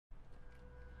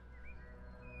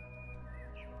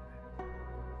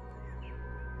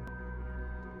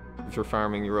If you're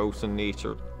farming, you're out in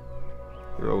nature.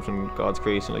 You're out in God's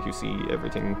creation, like you see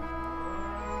everything.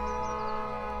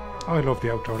 I love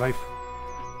the outdoor life.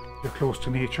 You're close to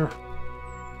nature.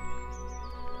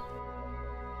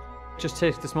 Just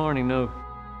take this morning now.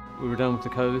 We were down with the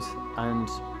cows and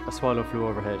a swallow flew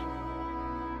overhead.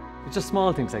 It's just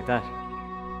small things like that.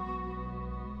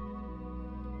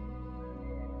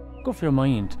 Good for your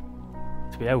mind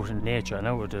to be out in nature and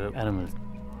out with the animals.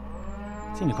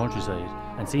 Seeing the countryside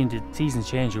and seeing the seasons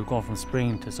change, you're going from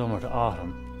spring to summer to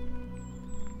autumn.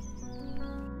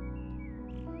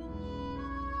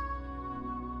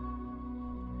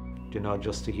 You know,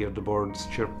 just to hear the birds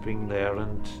chirping there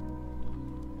and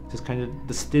just kind of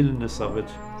the stillness of it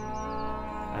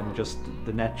and just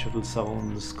the natural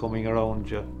sounds coming around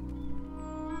you.